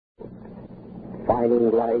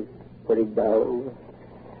Finding life pretty dull.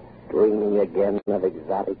 Dreaming again of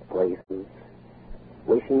exotic places.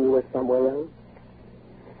 Wishing you were somewhere else.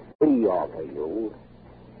 We offer you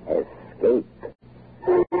escape.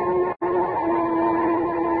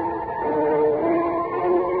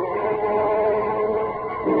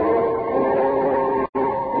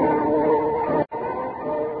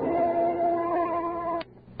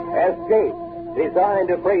 Escape, designed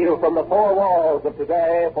to free you from the four walls of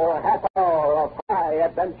today for a half hour of high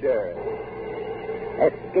adventure.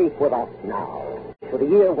 Escape with us now to the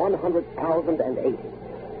year 100,080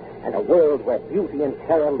 and a world where beauty and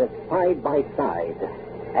terror live side by side,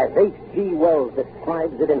 as H.G. Wells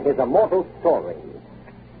describes it in his immortal story,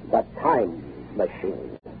 The Time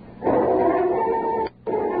Machine.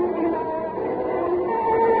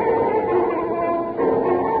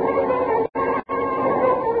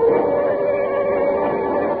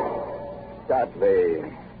 Dudley,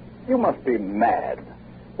 you must be mad.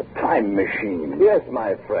 A time machine. Yes,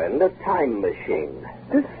 my friend, a time machine.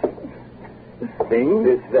 This thing?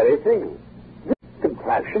 This very thing. This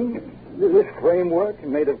contraption? This framework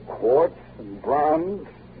made of quartz and bronze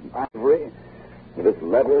and ivory, with its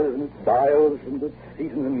levers and its dials and its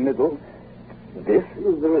seat in the middle. This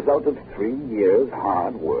is the result of 3 years'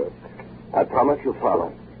 hard work. I promise you,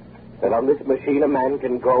 Fowler, that on this machine a man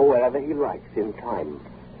can go wherever he likes in time.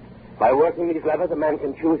 By working these levers, a man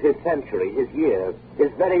can choose his century, his year,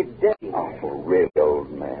 his very day. Oh, for real,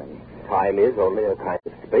 old man. Time is only a kind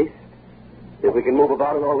of space. If we can move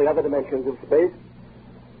about in all the other dimensions of space,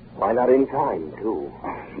 why not in time, too?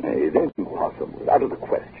 Oh, it isn't impossible. Out of the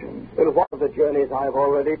question. But what of the journeys I've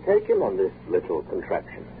already taken on this little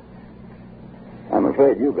contraption? I'm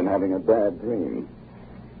afraid you've been having a bad dream.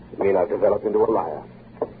 You mean I've developed into a liar?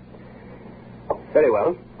 Very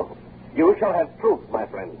well. You shall have proof, my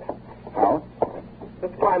friend. How?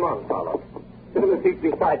 Just climb on, Fowler. Sit in the seat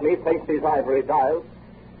beside me, face these ivory dials,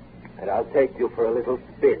 and I'll take you for a little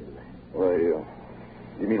spin. Well,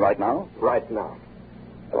 you mean right now? Right now.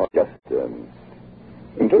 Or just,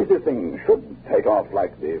 in case this thing should take off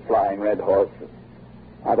like the Flying Red Horse,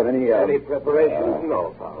 are there any... Any preparations?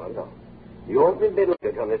 No, Fowler, no. You won't need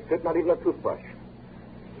luggage on this trip, not even a toothbrush.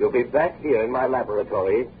 You'll be back here in my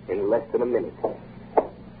laboratory in less than a minute.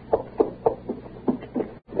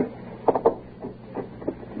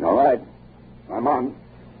 All right. I'm on.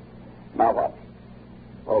 Now what?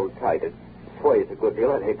 Hold tight. It sways a good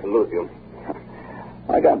deal. I'd hate to lose you.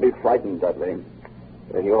 I can't be frightened, Dudley.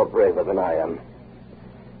 Then you're braver than I am.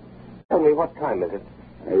 Tell me, what time is it?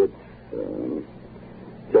 It's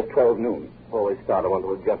just 12 noon. Before we start, I want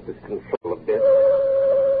to adjust this control a bit.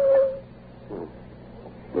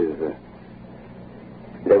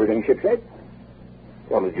 Is everything shipshape?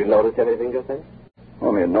 Well, did you notice anything just then?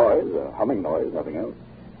 Only a noise, a humming noise, nothing else.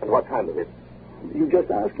 And what time is it? You just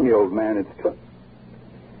asked me, old man. It's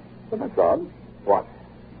Well, that's odd. What?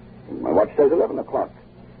 My watch says 11 o'clock.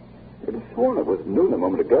 I could have sworn it was noon a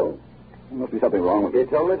moment ago. There must be something wrong with it.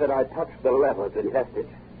 It's only that I touched the lever to test it,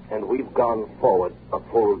 and we've gone forward a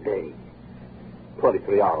full day.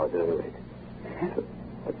 23 hours, at any rate.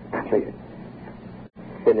 Say,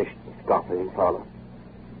 Finished scoffing, Fowler?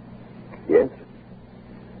 yes.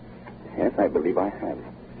 Yes, I believe I have.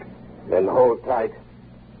 Then hold tight.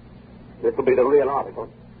 This will be the real article.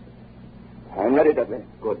 I'm ready, Dudley.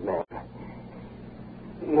 Good man.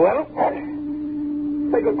 Well,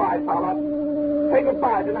 say goodbye, Fowler. Say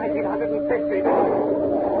goodbye to 1950.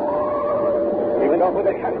 He went off with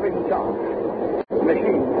a shattering jar. The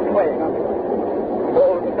machine swaying up.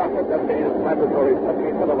 All the Dr. Dudley's laboratory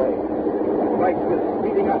suddenly fell away. Light was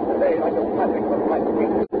speeding up today like a plastic was like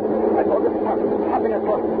wheat. I saw the sun hopping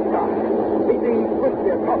across the sky, leaping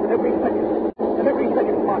swiftly across it every second, and every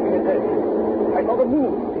second marking a day. I saw the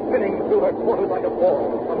moon spinning through her quarters like a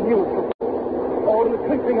ball, from news to news, all in the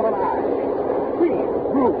twinkling of an eye. Trees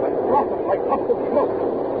grew and blossomed like puffs of smoke,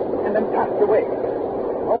 and then passed away.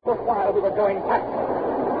 All the while we were going faster.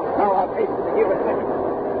 Now our pace is a year a second.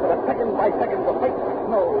 But a second by second, the white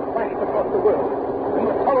snow flashed across the world, and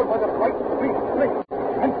was followed by the bright street spring.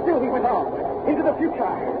 And still we went on, into the future.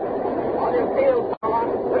 How do you feel, Fowler?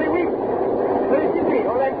 Pretty weak. Pretty dizzy.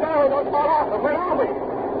 Don't let go. Don't fall off. But where are we?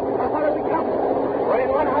 How far have we come? We're in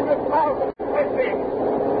 100,000. Let's see.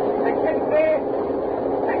 Excellency.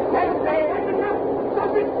 Excellency. That's enough.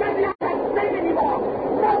 Stop it, Daddy. I can't stand anymore.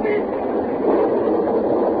 Stop it.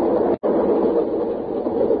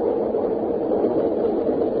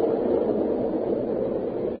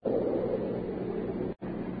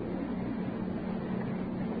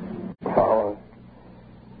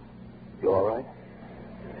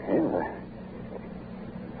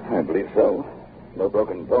 I believe so. No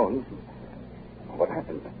broken bones. What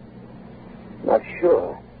happened? Not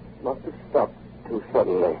sure. Must have stopped too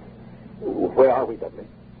suddenly. Where are we, Dudley?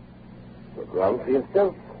 Look around for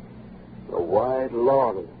yourself. A wide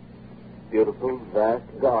lawn. Beautiful, vast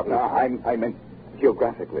garden. No, I meant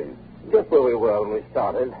geographically. Just where we were when we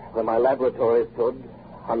started, where my laboratory stood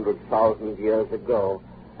 100,000 years ago.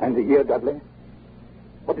 And the year, Dudley?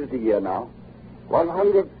 What is the year now?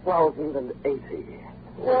 100,080.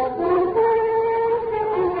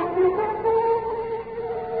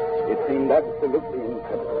 It seemed absolutely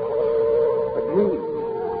incredible. A dream.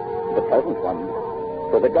 The pleasant one.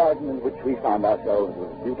 For the garden in which we found ourselves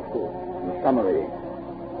was beautiful and summery,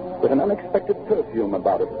 with an unexpected perfume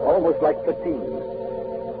about it, almost like perfume.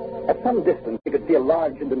 At some distance, we could see a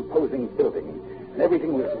large and imposing building, and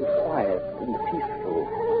everything was quiet and peaceful,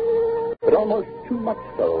 but almost too much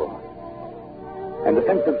so. And a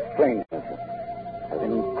sense of strangeness, of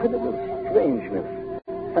incredible strangeness,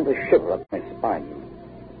 sent a shiver up my spine.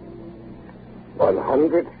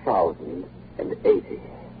 100,080.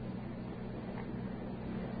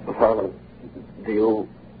 Farnham, do you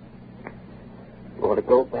want to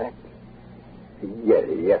go back?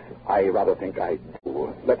 Yes, I rather think I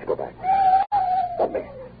do. Let's go back. Dudley.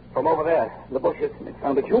 From over there, in the bushes. It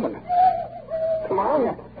sounded human. Come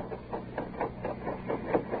on.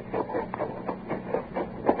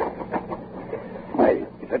 Why,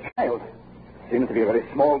 it's a child. Seems to be a very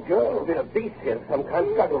small girl. Been a beast here, some kind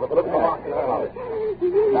of struggle with a little mark in her heart.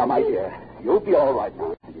 Now, my dear, you'll be all right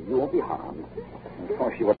now. You won't be harmed. Of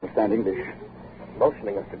course, she wasn't understand English.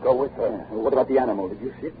 Motioning us to go with her. What about the animal? Did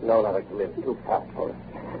you see it? No, not a glimpse. Too fast for us.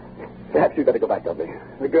 Perhaps you'd better go back, Dudley.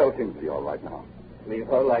 The girl seems to be all right now. Leave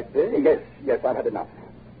her like this? Yes, I've had enough.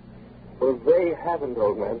 Well, they haven't,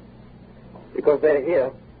 old man. Because they're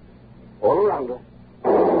here. All around her.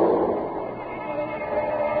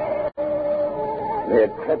 They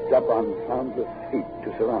had crept up on soundless feet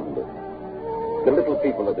to surround us. The little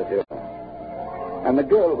people of the era. And the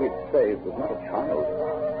girl we'd saved was not a child,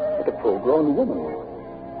 but a full-grown woman.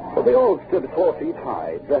 For they all stood 4 feet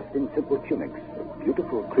high, dressed in simple tunics.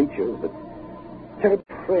 Beautiful creatures, but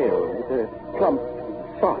terribly frail, with a plump,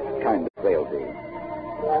 soft kind of frailty.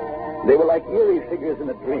 They were like eerie figures in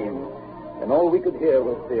a dream, and all we could hear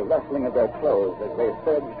was the rustling of their clothes as they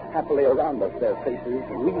surged happily around us, their faces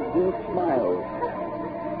wreathed in smiles.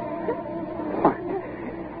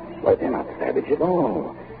 Why, they're not savage at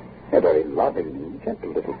all. They're very loving,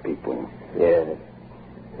 gentle little people. Yes.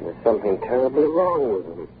 There's something terribly wrong with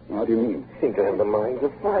them. How do you mean? Seem to have the minds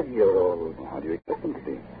of 5-year-olds. How do you expect them to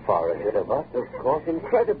be? Far ahead of us, of course,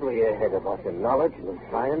 incredibly ahead of us in knowledge and in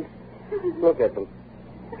science. Look at them.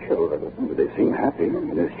 Children. But they seem happy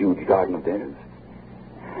in this huge garden of theirs.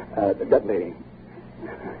 Dudley,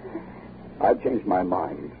 I've changed my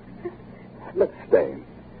mind. Let's stay.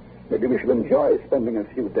 Maybe we should enjoy spending a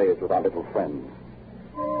few days with our little friends.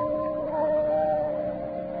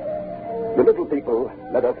 The little people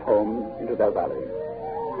led us home into their valley.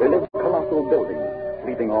 They lived in colossal buildings,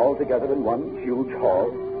 sleeping all together in one huge hall,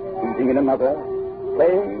 eating in another,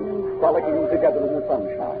 playing, frolicking together in the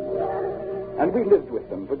sunshine. And we lived with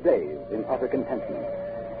them for days in utter contentment.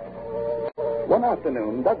 One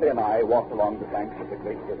afternoon, Dudley and I walked along the banks of the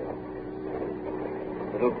great river.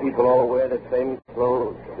 Little people all wear the same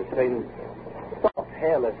clothes, the same soft,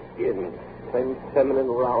 hairless skin, same feminine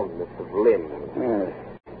roundness of limbs. Yes.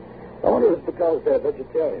 I wonder if it's because they're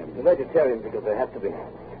vegetarians. They're vegetarians because they have to be.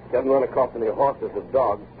 You haven't run across any horses or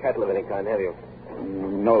dogs, cattle of any kind, have you?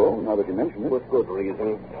 No, now that you mention it. With good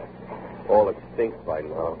reason. All extinct by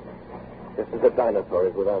now. Just as the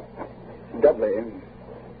dinosaurs with us. Dudley,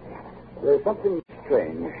 there's something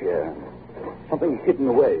strange here. Something hidden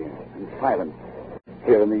away and silent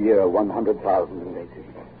here in the year 100,080.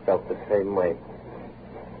 Felt the same way.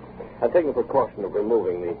 I've taken the precaution of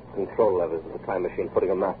removing the control levers of the time machine, putting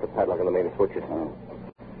a master padlock on the main switches.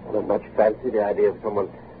 I don't much fancy the idea of someone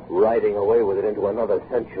riding away with it into another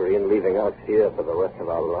century and leaving us here for the rest of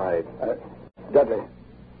our lives. Dudley,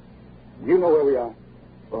 do you know where we are?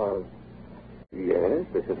 Well, yes,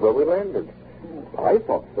 this is where we landed. I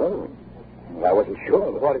thought so. I wasn't sure.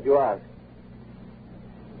 What did you ask?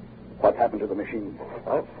 What happened to the machine?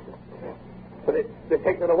 Huh? But they've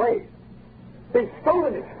taken it away. They've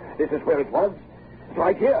stolen it. This is where it was. It's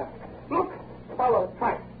right here. Look, follow the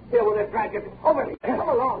track. Here where they drag it. Over me. Come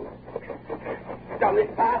along. Down this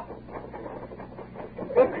path.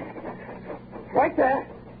 Look. Right there.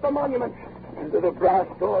 The monument. Into the brass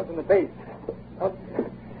doors in the base.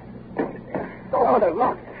 Oh, they're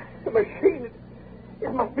locked. The machine.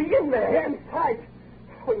 It must be in there. Here inside.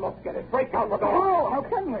 We must get it. Break down the door. Oh, how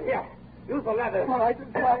can we? Here. Use the lever. All right,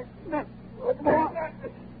 try.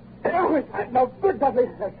 No, it's no good, Dudley.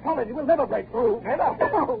 That's solid. We'll never break through. Never.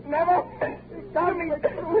 No, never. Got me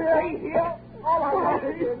through here. Stay here. All I want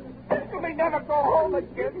is you may never go home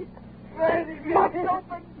again. You must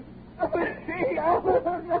open the machine.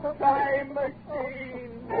 Time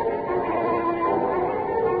machine.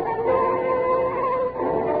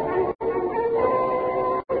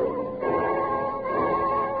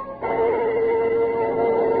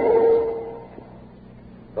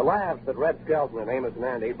 The laughs that Red Skelton and Amos and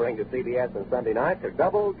Andy bring to CBS on Sunday nights are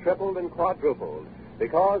doubled, tripled, and quadrupled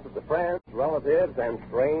because of the friends, relatives, and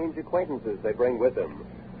strange acquaintances they bring with them.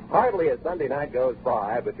 Hardly a Sunday night goes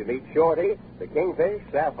by but you meet Shorty, the Kingfish,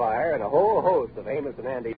 Sapphire, and a whole host of Amos and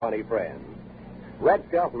Andy funny friends. Red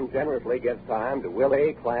Skelton generously gives time to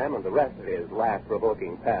Willie, Clem, and the rest of his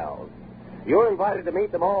laugh-provoking pals. You're invited to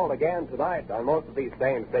meet them all again tonight on most of these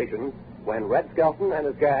same stations when Red Skelton and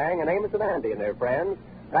his gang and Amos and Andy and their friends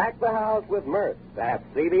pack the house with mirth at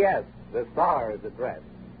CBS, the Star's Address.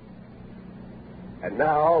 And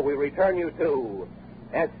now we return you to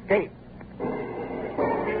Escape.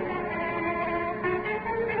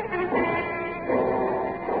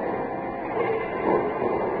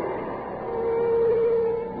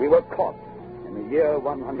 We were caught in the year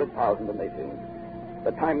 100,080.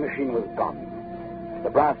 The time machine was gone. The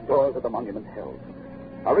brass doors of the monument held.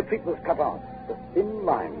 Our retreat was cut off. The thin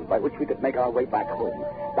line by which we could make our way back home,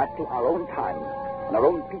 back to our own time and our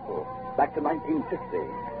own people, back to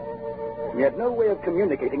 1950. We had no way of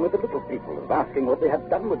communicating with the little people, of asking what they had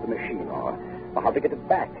done with the machine or how to get it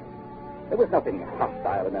back. There was nothing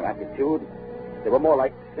hostile in their attitude. They were more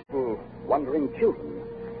like simple, wandering children.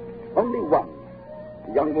 Only one,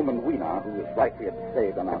 the young woman Weena, whose life we had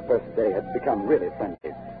saved on our first day, had become really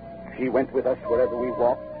friendly. She went with us wherever we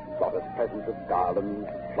walked, brought us presents of garlands,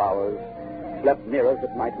 flowers, slept near us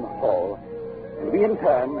at night in the hall, and we in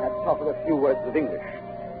turn had taught her a few words of English.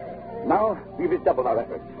 Now we redoubled our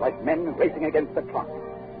efforts, like men racing against the clock,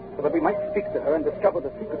 so that we might speak to her and discover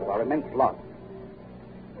the secret of our immense loss.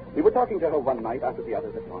 We were talking to her one night after the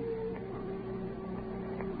others had gone.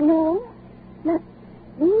 No, not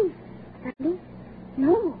me, Dudley.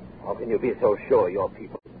 No. How can you be so sure your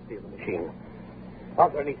people didn't steal the machine? Are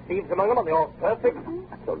there any thieves among them? Are they all perfect?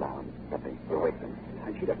 Not so loud, Dudley. We're waiting.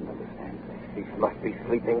 And she doesn't understand. He must be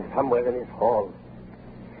sleeping somewhere in his hall.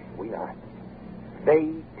 We are. They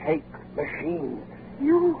take machines.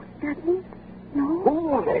 No, Dudley. No.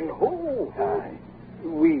 Who then? Who?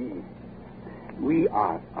 We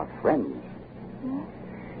are friends. Yes,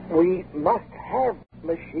 We must have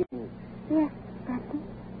machines. yes, Dudley.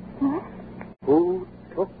 Yes. Who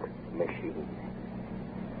took machines?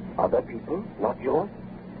 Other people, not yours?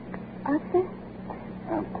 Other?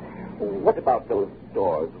 What about those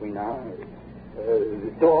doors, Weena?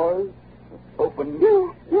 Doors open.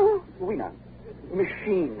 No. Weena,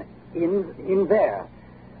 machine in there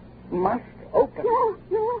must open.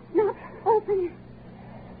 No, not open.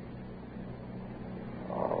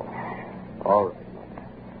 Oh, all right.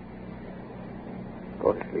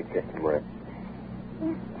 Go to sleep, get some rest.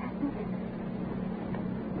 Yes, Dudley.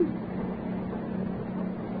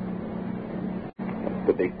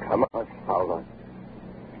 To become us, Fowler.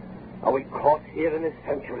 Are we caught here in this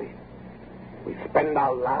century? We spend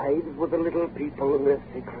our lives with the little people and their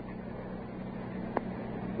secrets.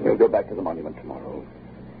 We'll go back to the monument tomorrow.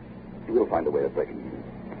 We'll find a way of breaking in.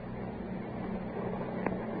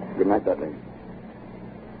 Good night, Dudley.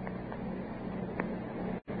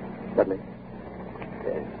 Dudley.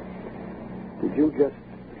 Yes. Did you just...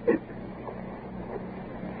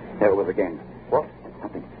 There it was again. What?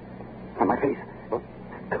 Something. On my face. What?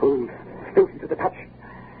 Cold. Frozen to the touch.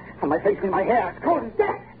 On my face and my hair. It's cold as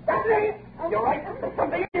death. Dudley! You're right. There's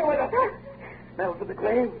something in you with us. Smells of the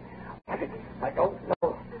grave. What is it? I don't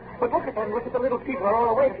know. But look at them. Look at the little people are all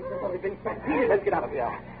awake. There's only been stampeded. Let's get out of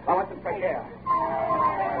here. I want some fresh air.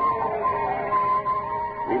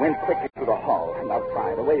 We went quickly through the hall and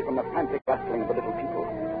outside, away from the frantic rustling of the little people.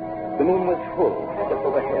 The moon was full, just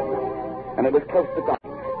overhead, and it was close to dawn.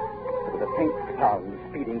 There was a faint sound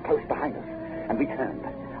speeding close behind us, and we turned,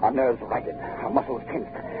 our nerves ragged, our muscles tensed.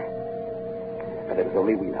 But it was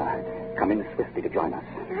only Weena, coming swiftly to join us.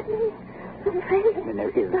 Dudley, I'm afraid. And there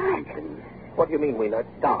is Dark. something. What do you mean, Weena? It's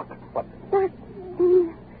dark. What?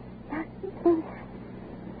 Dudley. Night.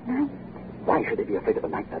 Why should they be afraid of the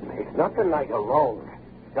night, Dudley? It's not the night alone.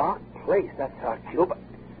 Dark place, that's our cue, but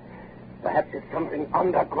perhaps it's something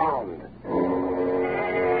underground.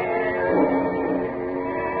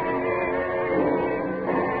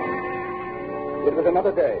 It was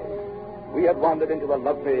another day. We had wandered into a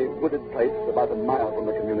lovely wooded place about a mile from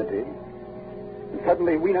the community. And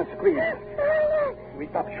suddenly Weena screamed. We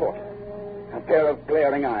stopped short. A pair of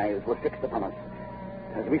glaring eyes were fixed upon us.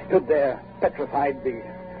 As we stood there, petrified, the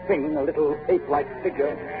thing, a little ape-like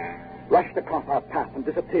figure, rushed across our path and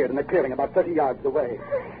disappeared in a clearing about 30 yards away.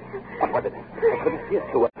 What was it? I couldn't see it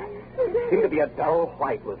too well. It seemed to be a dull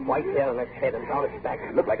white with white hair on its head and down its back.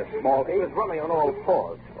 It looked like a small It ape. was running on all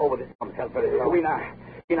fours over this himself very low. Weena,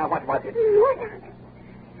 what was it?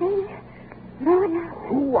 Morlocks.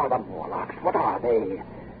 Who are the Morlocks? What are they?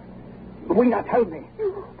 Weena, tell me.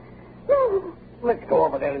 No. Let's go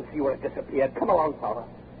over there and see where it disappeared. Come along, Fowler.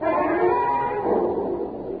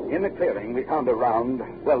 In the clearing, we found a round,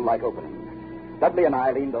 well-like opening. Dudley and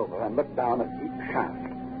I leaned over and looked down a deep shaft.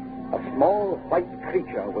 A small white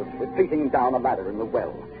creature was retreating down a ladder in the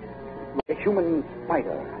well. Like a human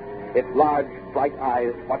spider, its large, bright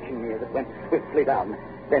eyes watching me as it went swiftly down.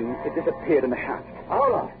 Then it disappeared in the shaft.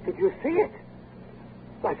 Fowler, did you see it?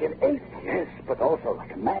 Like an ape. Yes, but also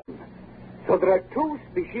like a man. So there are two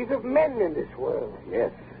species of men in this world.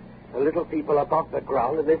 Yes. The little people above the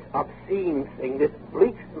ground and this obscene thing, this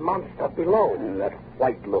bleak monster below. That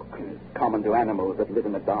white look is common to animals that live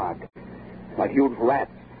in the dark. Like huge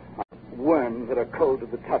rats, like worms that are cold to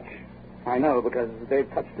the touch. I know because they've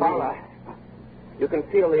touched me. Fowler, you can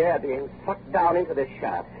feel the air being sucked down into this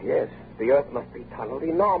shaft. Yes. The earth must be tunneled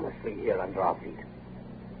enormously here under our feet.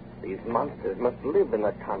 These monsters must live in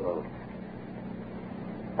the tunnels.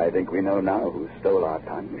 I think we know now who stole our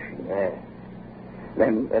time machine. Yes.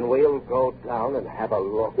 Then we'll go down and have a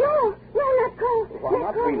look. No, let go. Why let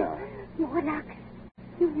not, go. Weena? Morlocks,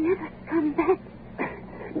 you never come back.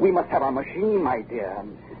 We must have our machine, my dear.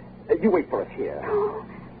 You wait for us here.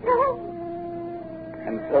 No.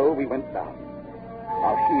 And so we went down,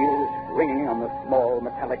 our heels ringing on the small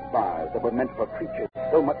metallic bars that were meant for creatures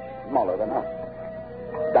so much smaller than us.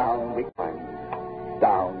 Down we climbed.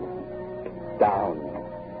 Down.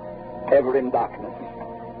 Ever in darkness.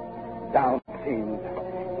 Down, it seemed,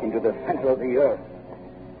 into the center of the earth,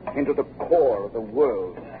 into the core of the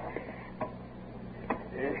world.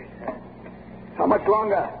 How much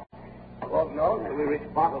longer? Won't know till we reach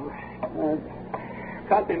bottom.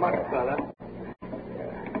 Can't be much, fella.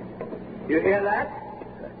 You hear that?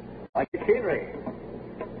 Like machinery.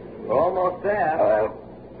 We're almost there.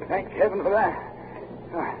 Thank heaven for that.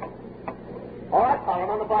 All right, fella, I'm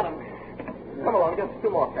on the bottom. Come along, just 2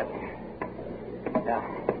 more steps. Now,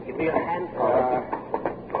 give me your hand, fella.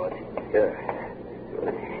 Good.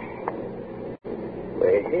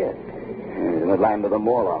 We're here. In the land of the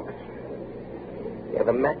Morlocks. You have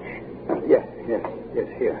a match? Yes,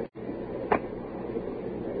 here.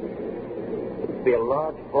 There'll be a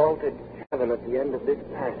large vaulted cabin at the end of this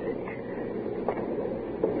passage.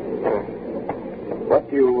 What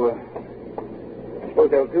do you suppose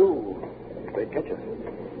they'll do if they catch us?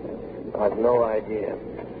 I've no idea.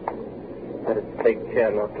 Better take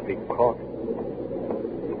care not to be caught.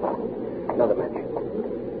 Another match.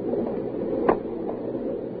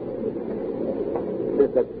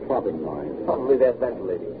 There's that throbbing noise. Probably their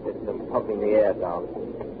ventilating system pumping the air down.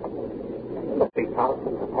 There must be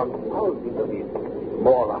thousands upon thousands of these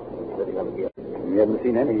Morlocks living up here. We haven't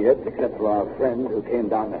seen any yet, except for our friend who came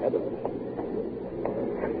down ahead of us.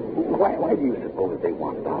 Why do you suppose they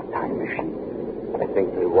want our time machine? I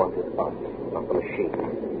think they wanted us, not the machine.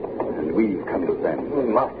 And we've come to them. We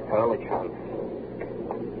must. Our only chance.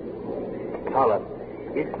 Fowler,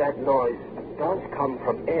 if that noise does come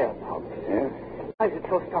from air pumps, Yes? why is it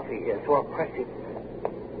so stuffy here, so oppressive?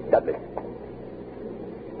 Dudley.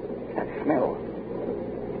 That smell.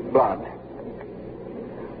 Blood.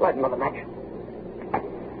 Light another match.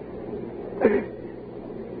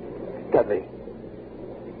 Dudley.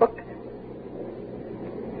 Look.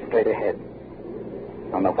 Straight ahead.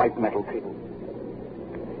 On the white metal table.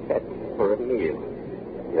 That's for a meal.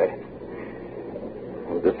 Yes.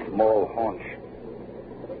 With a small haunch.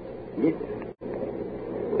 Yes.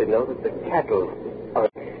 We know that the cattle are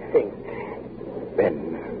extinct. Then,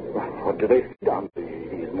 what do they feed on,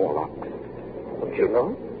 these Morlocks? Don't you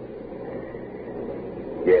know?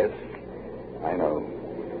 Yes, I know.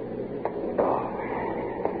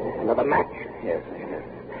 Oh, another match. Yes.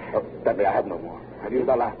 Oh, Dudley, I have no more. I've used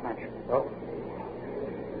our last match. Oh.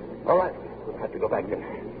 All right. We'll have to go back then.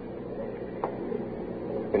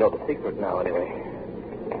 We know the secret now, anyway.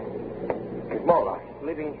 These Morlocks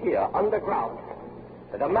living here underground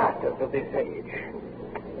are the masters of this age.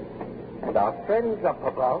 And our friends up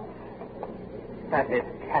above have this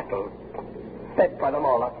cattle fed by the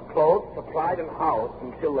Morlocks, clothed, supplied, and housed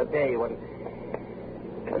until the day when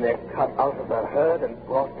they're cut out of the herd and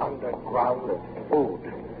brought underground as food.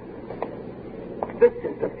 This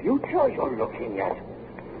is the future you're looking at.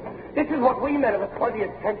 This is what we men of the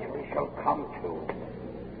 20th century shall come to.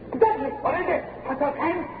 Dudley! What is it? What's our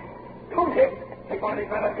time? Come here. Take one of these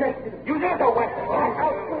fellas. Use it as a weapon.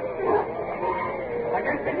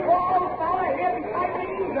 Against this wall, fella, here beside me.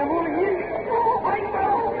 They're moving in. Fight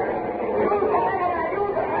them. Use the hammer.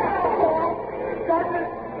 Use the hammer. Darkness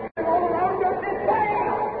is all around us this way.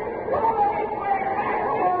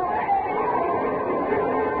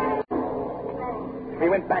 We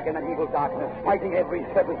went back in that evil darkness, fighting every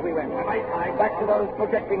step as we went. Back to those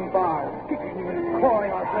projecting bars, kicking and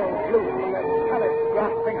clawing ourselves loose from their pallid,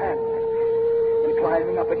 grasping hands. And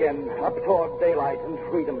climbing up again, up toward daylight and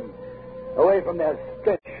freedom, away from their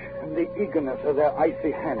stretch and the eagerness of their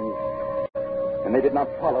icy hands. And they did not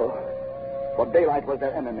follow, for daylight was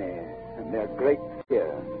their enemy and their great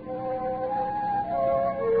fear.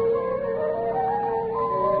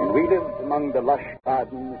 And we lived among the lush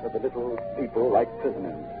gardens of the little people like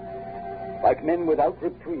prisoners, like men without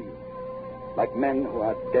reprieve, like men who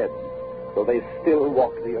are dead, though they still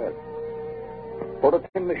walk the earth. For the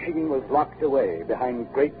time machine was locked away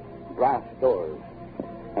behind great brass doors,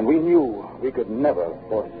 and we knew we could never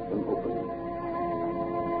force them open.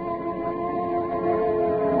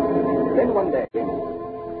 Then one day,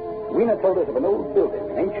 Weena told us of an old building,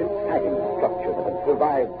 an ancient sagging structure that had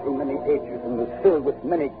survived through many ages and was filled with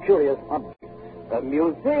many curious objects. A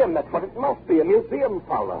museum, that's what it must be, a museum,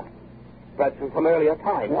 Fowler. Perhaps from some earlier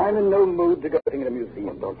time. I'm in no mood to go in a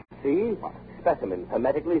museum, don't you See? Specimens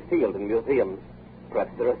hermetically sealed in museums.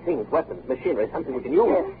 Perhaps there are things, weapons, machinery, something we can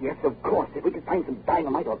use. Yes, of course. If we could find some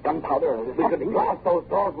dynamite or gunpowder, or If we could blast those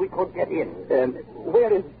doors, we could get in.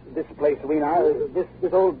 Where is this place, Weena?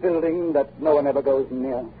 This old building that no one ever goes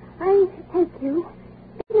near? I thank you.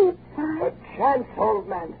 It's far. A chance, old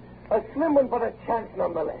man. A slim one, but a chance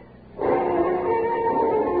nonetheless.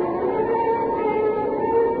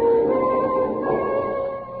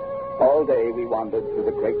 All day we wandered through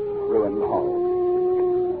the great ruined hall.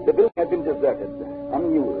 The building had been deserted,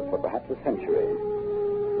 unused for perhaps a century.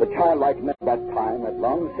 The childlike men of that time had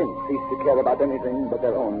long since ceased to care about anything but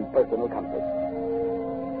their own personal comfort.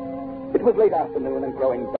 It was late afternoon and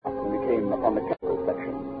growing dark when we came upon the chemical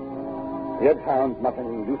section. We had found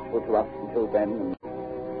nothing useful to us until then,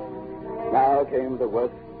 and now came the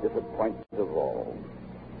worst disappointment of all.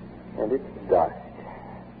 And it's dust.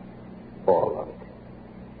 All of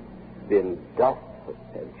it. Been dust for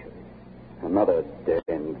centuries. Another dead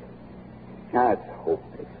end. It's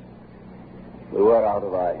hopeless. We were out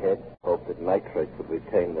of our heads, hoped that nitrates would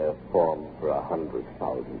retain their form for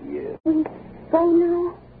 100,000 years. We go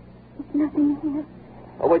now. There's nothing here.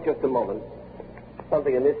 Oh, wait just a moment.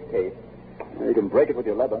 Something in this case. You can break it with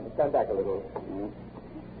your leather. Stand back a little.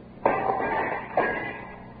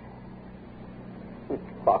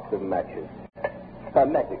 Box of matches.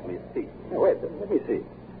 Hermetically sealed. Wait, let me see.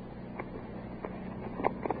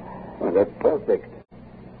 Well, they're perfect.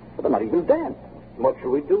 But they're not even damp. What shall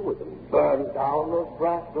we do with them? Burn down those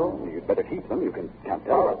brass doors? You'd better keep them. You can't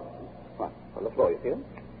tell. All right. What? On the floor, you see them?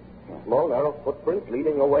 Small, narrow footprints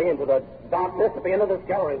leading away into the darkness at the end of this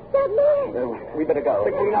gallery. We better go.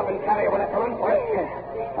 Clean up and carry when it's run for it.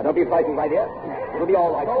 Now, don't be frightened, my dear. It'll be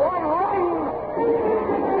all right. Go on, run!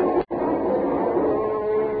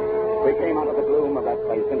 We came out of the gloom of that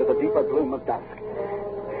place into the deeper gloom of dusk.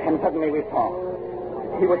 And suddenly we saw.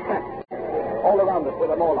 He was trapped. All around us were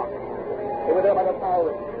the Morlocks. They were there by the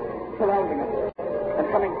towers, surrounding us, and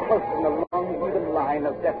coming close in a long, even line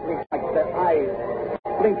of deathly light, their eyes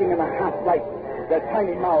blinking in the half-light, their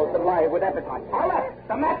tiny mouths alive with appetite. Fowler,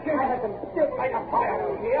 the matches! I have them still like a fire.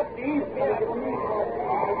 Here, please.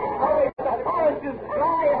 Hurry, the forest is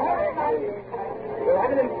dry. Hurry. We'll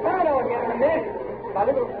have an inferno here in a minute. My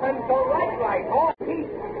little friends don't like all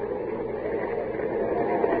peace.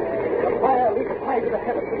 The fire leaped high to the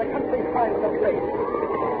heavens, and the countryside was ablaze.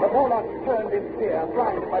 The Morlocks turned in fear,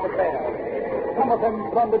 blinded by the glare. Some of them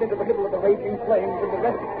blundered into the middle of the raging flames, and the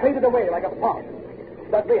rest faded away like a fog.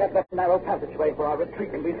 Dudley had left a narrow passageway for our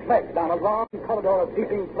retreat, and we fled down a long corridor of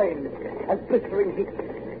leaping flames and blistering heat.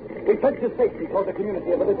 We fled to safety toward the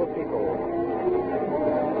community of the little people.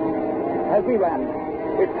 As we ran,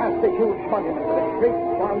 we passed a huge monument with its great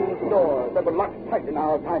bronze doors that were locked tight in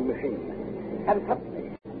our time machine. And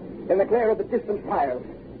suddenly, in the glare of the distant fires,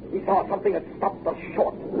 we saw something that stopped us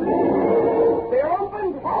short. They're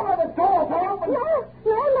open! Fowler, the doors are open! No,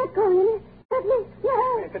 I'm not going. Dudley,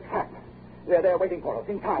 no. It's a trap. They're there waiting for us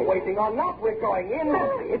in time. Waiting or not, we're going in.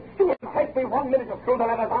 It's too. It takes me 1 minute to screw the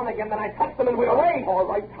levers on again, then I touch them and we're away. All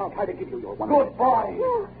right, I'll try to give you your 1 Good boy.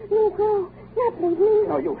 No, you go. Not leave me.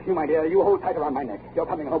 No, you, my dear, you hold tight around my neck. You're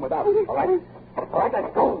coming home without. All right? All right,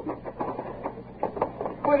 let's go.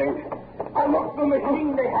 Quick. I looked the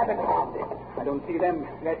machine. They haven't found it. I don't see them.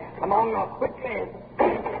 Come on now, quickly.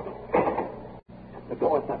 The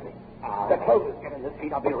door's nothing. The clothes get in the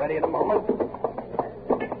seat. I'll be ready in a moment.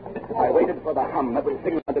 I waited for the hum that would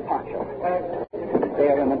signal a departure.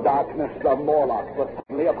 There in the darkness, the Morlocks were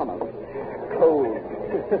suddenly upon us. Cold,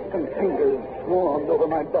 persistent fingers swarmed over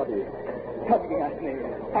my body, tugging at me,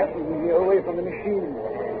 pushing me away from the machine.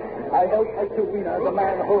 I held tight to Rena as a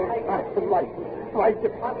man holds fast to life, tried to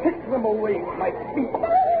kick them away with my feet.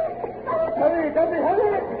 Hurry, hurry!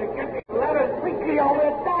 Get the letters quickly or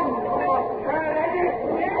we're done.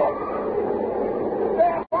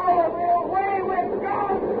 They're following me away. We're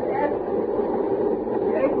gone.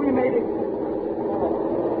 Yes, we made it.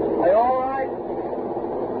 Are you all right?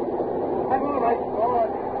 I'm all right. All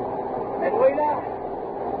right. And Rena,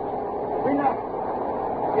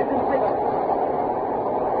 get in with us.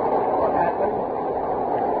 What happened?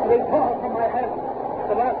 They tore from my hand at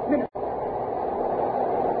the last minute.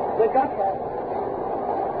 They got her.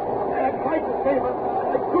 And I tried to save her. I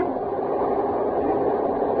couldn't.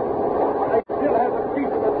 I still have a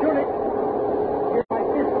piece of her tunic in my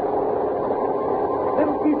fist. A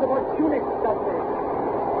little piece of her tunic, Dudley.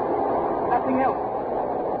 Nothing else.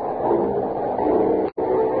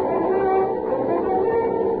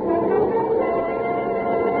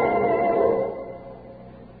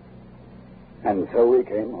 And so we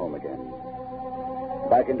came home again.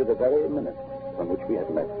 Back into the very minute from which we had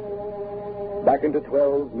left. Back into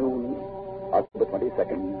 12 noon, October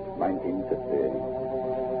 22nd,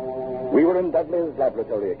 1950. We were in Dudley's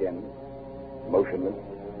laboratory again, motionless,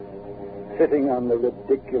 sitting on the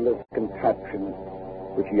ridiculous contraption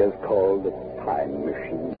which he has called the time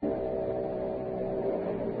machine.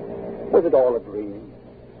 Was it all a dream?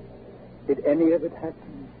 Did any of it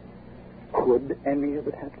happen? Could any of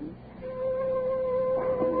it happen?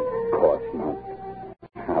 Of course not.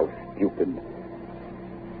 How stupid.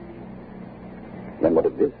 Then what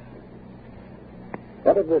of this?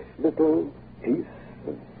 What of this little piece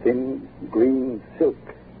of thin green silk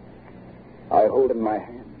I hold in my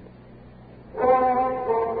hand?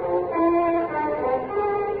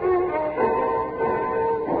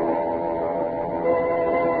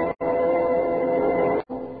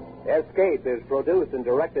 Escape is produced and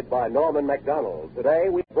directed by Norman MacDonald. Today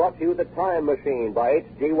we brought you The Time Machine by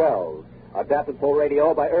H.G. Wells, adapted for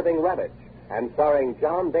radio by Irving Rabbit, and starring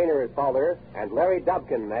John Boehner as Fowler and Larry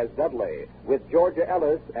Dobkin as Dudley, with Georgia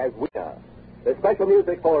Ellis as Weena. The special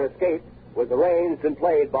music for Escape was arranged and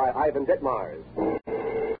played by Ivan Ditmars.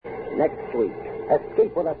 Next week,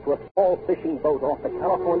 escape with us to a small fishing boat off the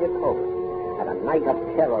California coast and a night of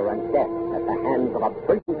terror and death at the hands of a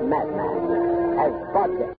brilliant madman, as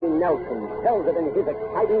Bud E. Nelson tells it in his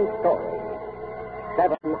exciting story,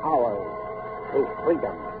 7 Hours to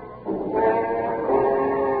Freedom.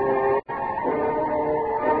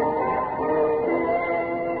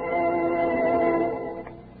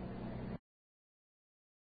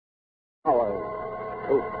 Hours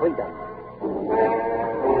to Freedom.